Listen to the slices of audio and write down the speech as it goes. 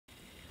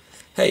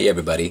Hey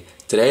everybody,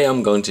 today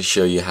I'm going to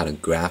show you how to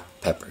graft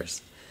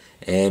peppers.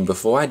 And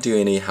before I do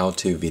any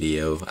how-to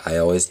video, I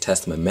always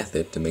test my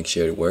method to make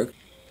sure it works.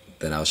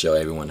 Then I'll show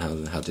everyone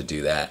how to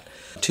do that.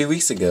 2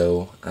 weeks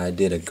ago, I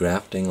did a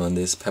grafting on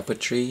this pepper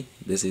tree.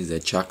 This is a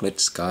chocolate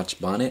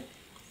scotch bonnet.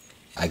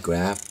 I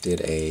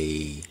grafted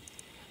a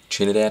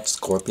Trinidad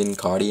scorpion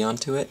cardi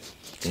onto it,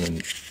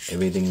 and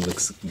everything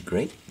looks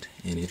great,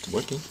 and it's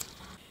working.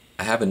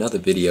 I have another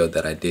video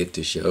that I did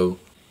to show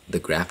the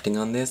grafting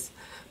on this,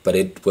 but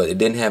it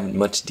didn't have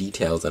much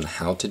details on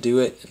how to do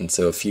it, and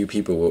so a few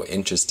people were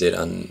interested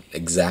on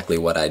exactly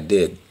what I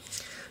did.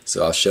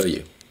 So I'll show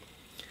you.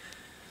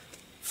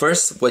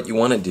 First, what you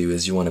want to do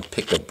is you want to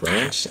pick a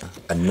branch,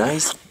 a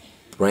nice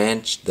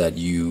branch that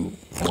you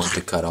want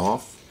to cut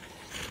off.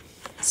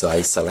 So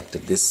I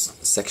selected this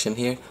section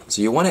here.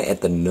 So you want it at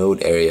the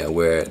node area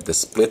where the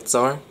splits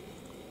are.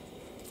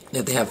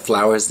 If they have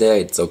flowers there,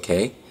 it's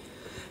okay.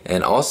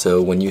 And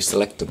also, when you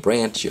select the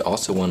branch, you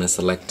also want to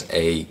select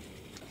a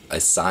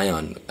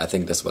scion, I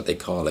think that's what they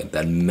call it,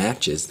 that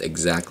matches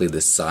exactly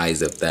the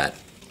size of that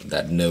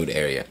node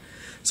area.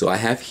 So I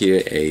have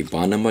here a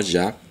Banda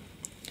Majak.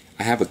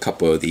 I have a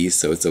couple of these,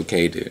 so it's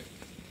okay to,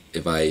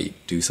 if I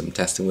do some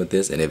testing with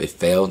this, and if it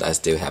failed, I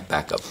still have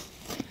backup.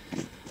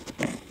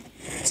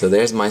 So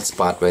there's my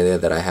spot right there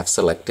that I have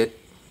selected.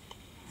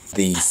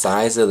 The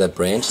size of the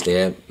branch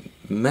there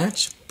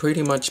match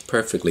pretty much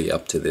perfectly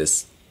up to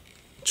this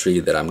tree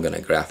that I'm gonna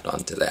graft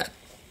onto that.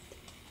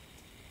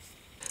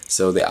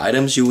 So the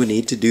items you will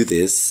need to do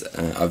this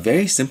are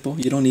very simple.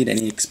 You don't need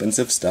any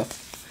expensive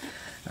stuff.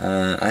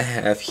 I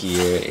have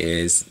here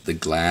is the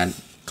Glad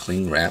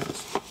cling wrap.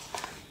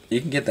 You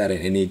can get that at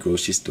any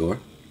grocery store.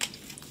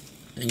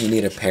 And you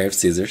need a pair of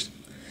scissors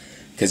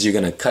because you're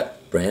gonna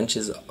cut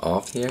branches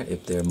off here.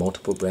 If there are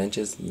multiple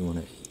branches, you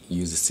want to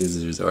use the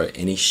scissors or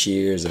any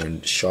shears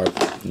or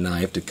sharp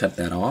knife to cut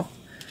that off.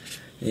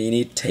 And you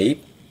need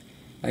tape.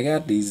 I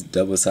got these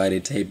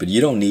double-sided tape, but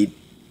you don't need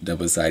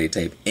double-sided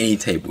tape. Any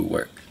tape will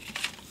work.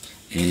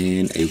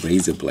 And a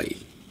razor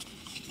blade.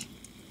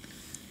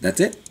 That's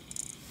it.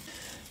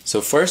 So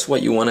first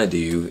what you want to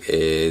do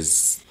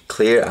is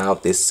clear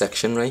out this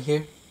section right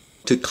here.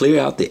 To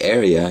clear out the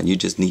area, you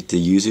just need to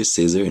use your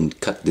scissor and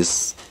cut this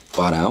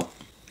spot out.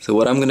 So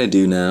what I'm going to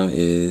do now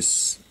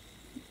is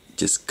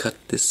just cut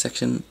this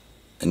section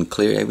and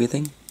clear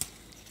everything.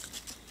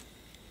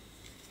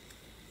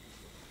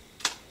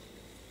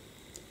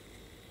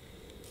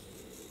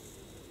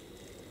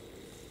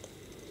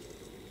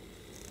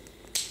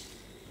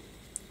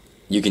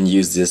 You can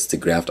use this to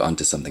graft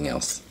onto something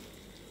else,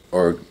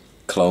 or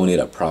clone it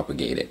or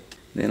propagate it.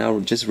 Then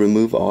I'll just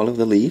remove all of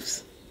the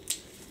leaves.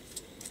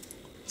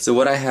 So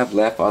what I have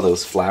left are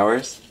those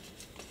flowers.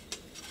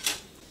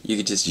 You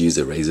could just use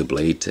a razor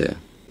blade to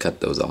cut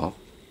those off.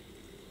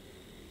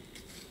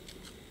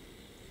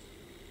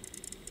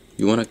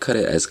 You want to cut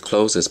it as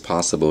close as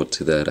possible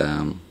to that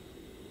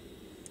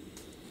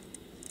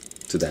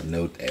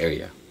node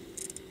area.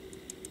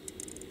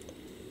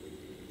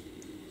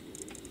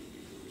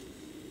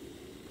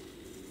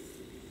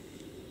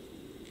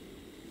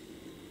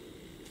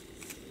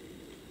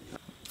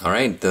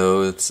 Alright,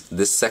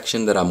 this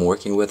section that I'm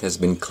working with has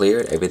been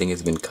cleared, everything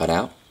has been cut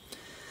out.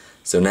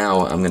 So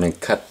now I'm going to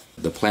cut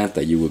the plant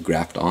that you will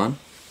graft on.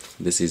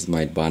 This is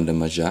my Banda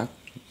Majak.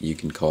 You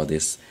can call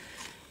this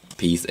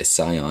piece a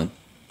scion.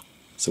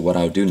 So what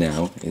I'll do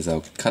now is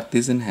I'll cut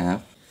this in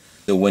half.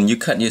 So when you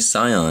cut your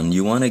scion,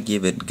 you want to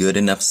give it good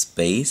enough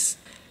space.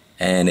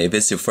 And if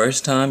it's your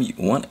first time, you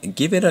want to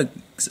give it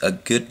a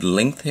good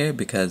length here,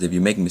 because if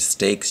you make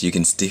mistakes, you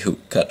can still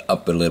cut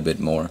up a little bit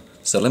more.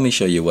 So let me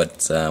show you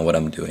what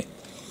I'm doing.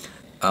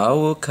 I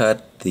will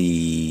cut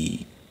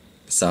the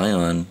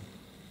scion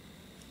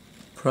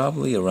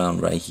probably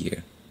around right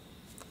here,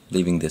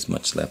 leaving this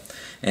much left.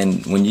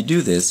 And when you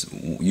do this,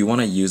 you want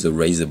to use a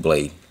razor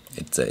blade.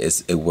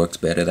 It works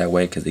better that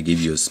way because it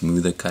gives you a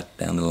smoother cut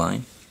down the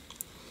line.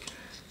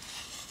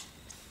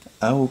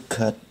 I will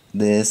cut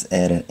this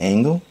at an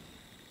angle.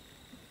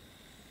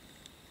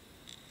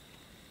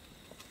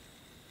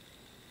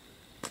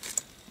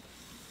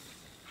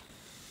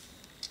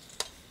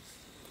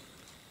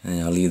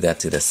 And I'll leave that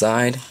to the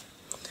side.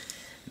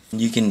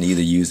 You can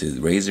either use a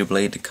razor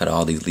blade to cut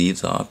all these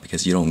leaves off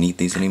because you don't need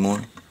these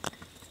anymore.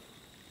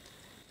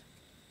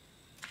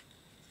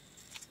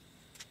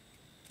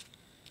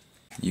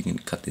 You can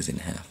cut this in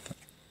half.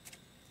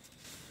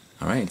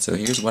 Alright, so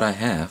here's what I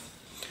have.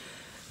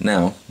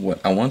 Now, what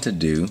I want to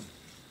do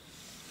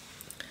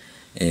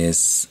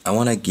is I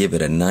want to give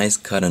it a nice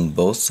cut on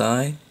both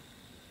sides.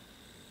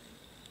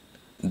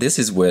 This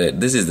is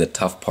the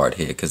tough part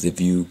here, because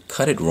if you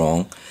cut it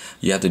wrong,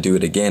 you have to do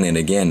it again and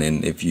again,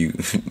 and if you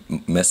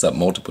mess up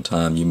multiple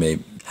times, you may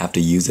have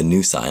to use a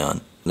new scion.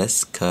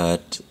 Let's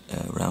cut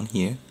around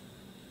here.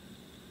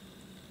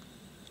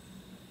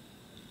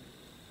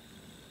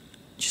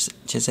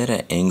 Just at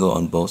an angle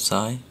on both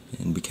sides,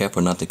 and be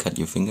careful not to cut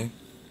your finger.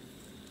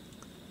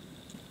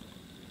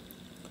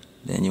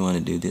 Then you want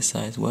to do this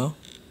side as well.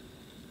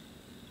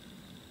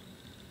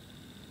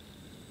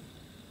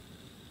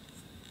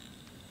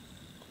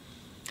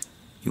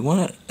 You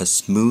want a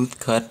smooth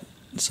cut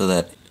so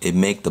that it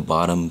make the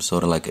bottom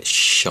sort of like a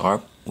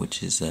sharp,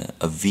 which is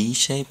a V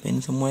shape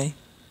in some way.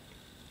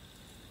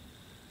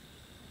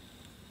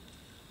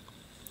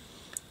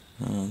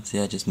 See,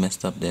 I just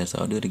messed up there, so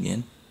I'll do it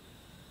again.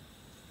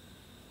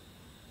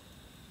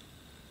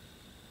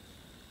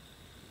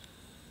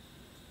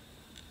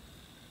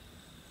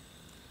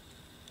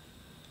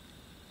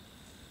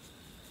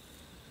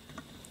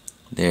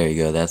 There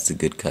you go, that's a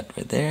good cut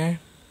right there.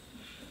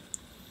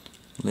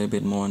 A little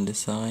bit more on this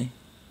side.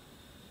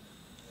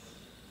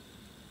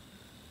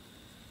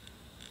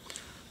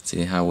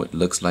 See how it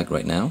looks like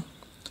right now?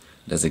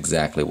 That's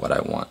exactly what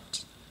I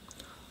want.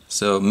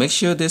 So make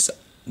sure this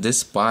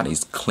spot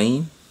is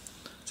clean.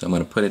 So I'm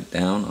going to put it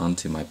down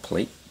onto my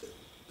plate.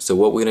 So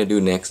what we're going to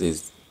do next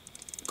is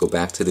go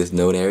back to this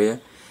node area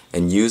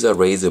and use a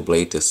razor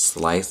blade to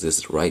slice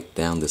this right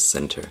down the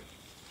center.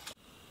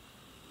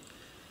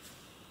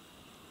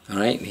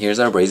 Alright, here's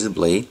our razor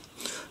blade.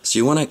 So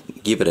you want to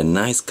give it a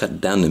nice cut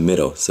down the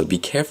middle. So be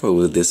careful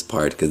with this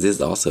part because this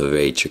is also a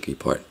very tricky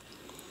part.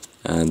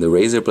 The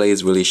razor blade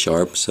is really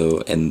sharp,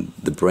 and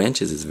the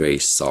branches is very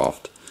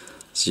soft.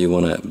 So you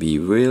want to be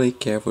really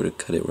careful to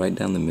cut it right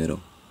down the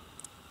middle.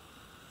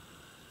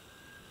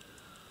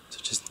 So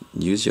just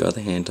use your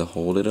other hand to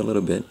hold it a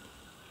little bit.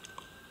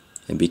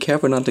 And be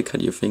careful not to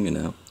cut your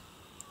fingernail.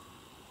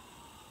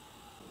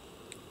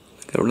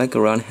 Like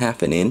around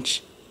 1/2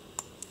 inch.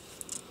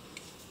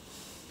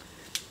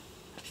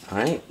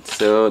 Alright,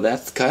 so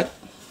that's cut.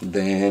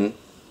 Then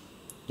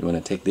you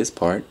want to take this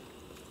part.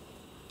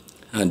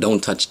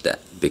 Don't touch that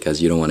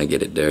because you don't want to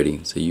get it dirty.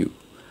 So you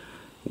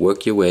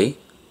work your way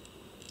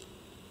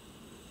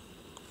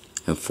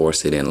and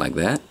force it in like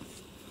that.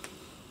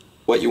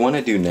 What you want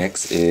to do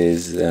next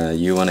is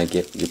you want to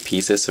get your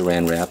piece of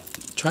saran wrap.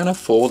 Trying to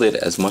fold it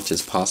as much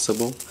as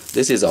possible.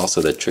 This is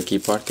also the tricky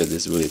part because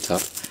it's really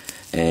tough.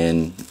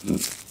 And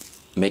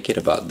make it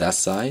about that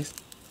size.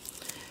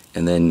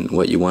 And then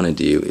what you want to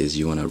do is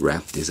you want to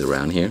wrap this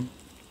around here.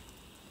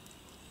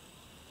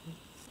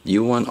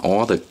 You want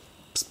all the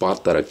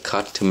spots that are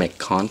cut to make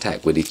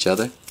contact with each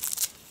other.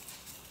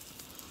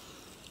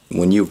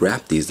 When you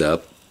wrap these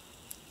up,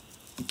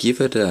 give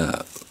it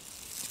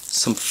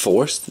some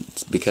force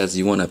because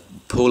you want to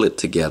pull it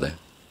together.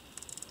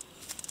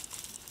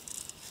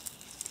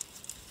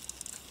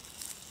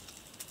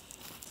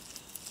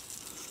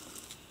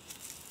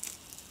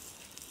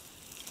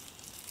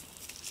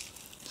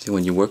 See,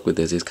 when you work with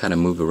this, it's kind of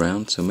move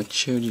around, so make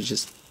sure you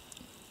just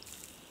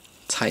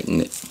tighten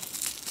it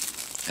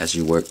as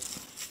you work.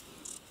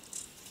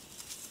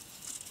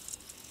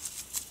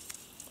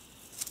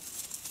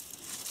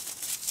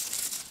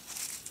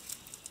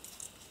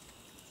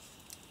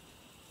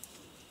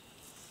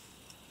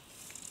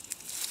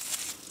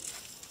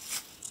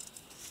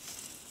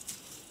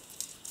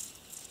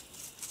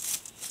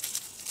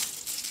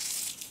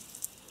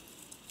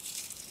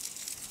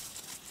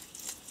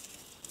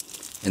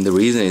 And the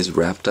reason it's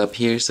wrapped up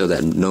here so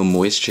that no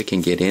moisture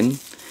can get in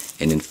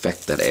and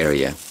infect that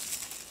area.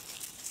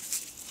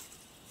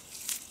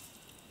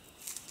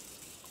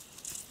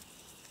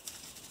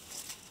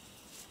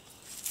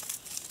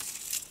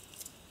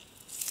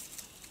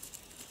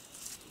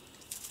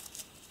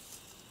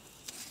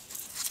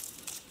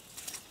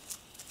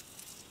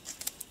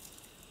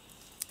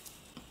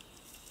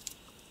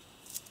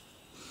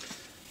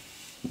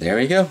 There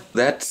you go.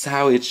 That's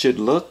how it should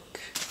look.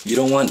 You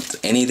don't want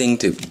anything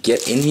to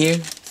get in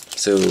here,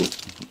 so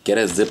get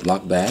a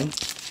Ziploc bag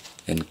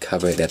and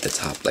cover it at the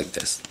top like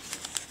this.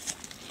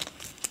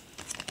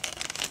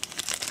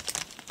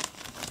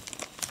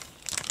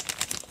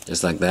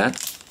 Just like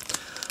that.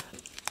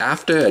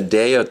 After a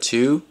day or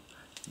two,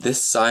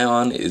 this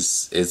scion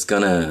is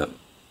gonna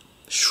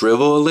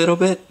shrivel a little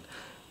bit,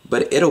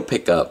 but it'll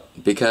pick up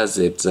because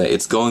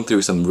it's going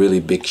through some really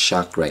big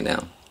shock right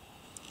now.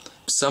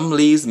 Some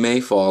leaves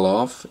may fall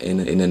off in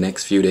the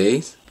next few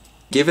days.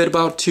 Give it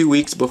about 2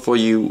 weeks before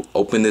you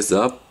open this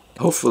up.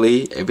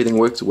 Hopefully everything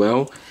works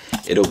well.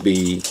 It'll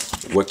be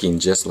working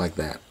just like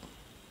that.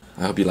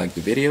 I hope you liked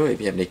the video. If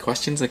you have any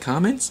questions or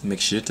comments,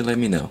 make sure to let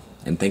me know.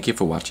 And thank you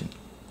for watching.